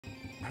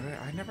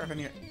I never have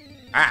any...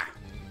 Ah!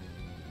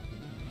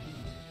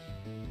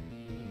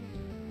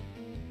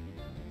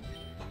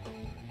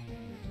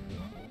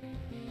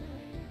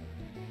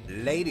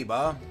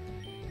 Ladybug.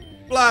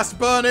 Blast,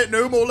 burn it,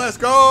 Numal, let's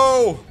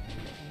go!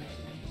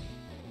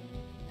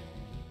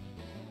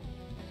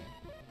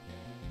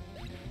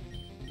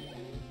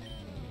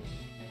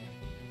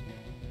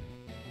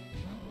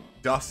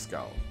 Dust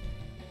Skull.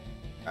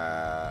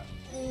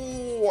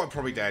 Ooh, I'm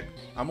probably dead.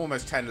 I'm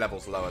almost 10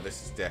 levels lower.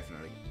 This is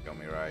definitely got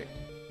me right.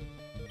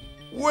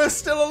 We're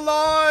still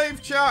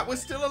alive, chat! We're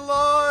still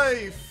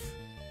alive!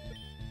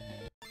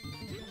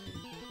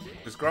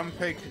 Does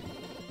Grumpig...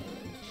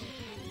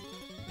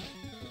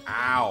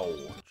 Ow!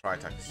 Try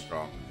attack is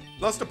strong.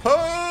 Lost a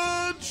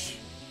punch!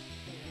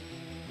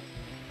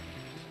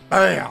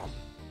 Bam!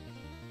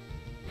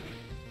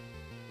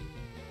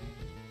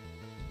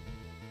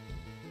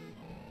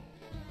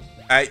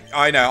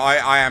 I know.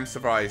 I am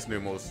surprised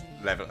Numal's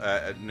level.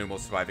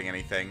 Numal's surviving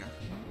anything.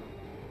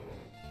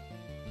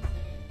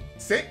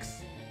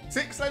 6?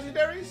 6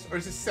 legendaries, or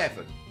is it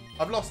 7?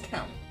 I've lost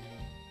count.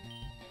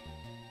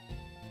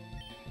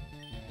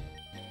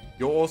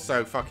 You're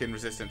also fucking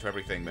resistant to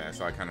everything there,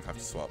 so I kind of have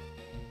to swap.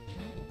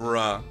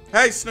 Bruh.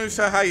 Hey,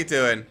 Snoozer, how you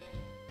doing?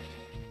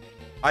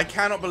 I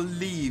cannot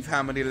believe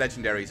how many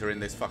legendaries are in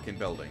this fucking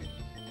building.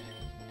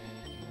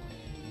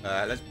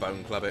 Let's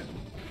Bone Club it.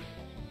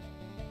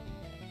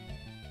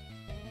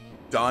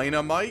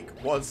 Dynamite?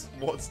 What's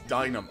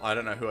Dynam? I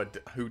don't know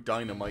who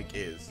Dynamite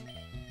is.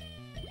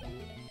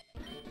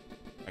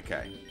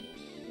 Okay.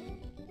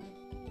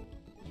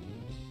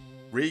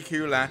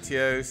 Riku,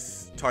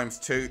 Latios,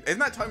 ×2. Isn't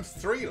that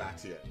 ×3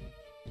 Latio?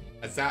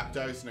 A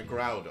Zapdos and a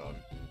Groudon.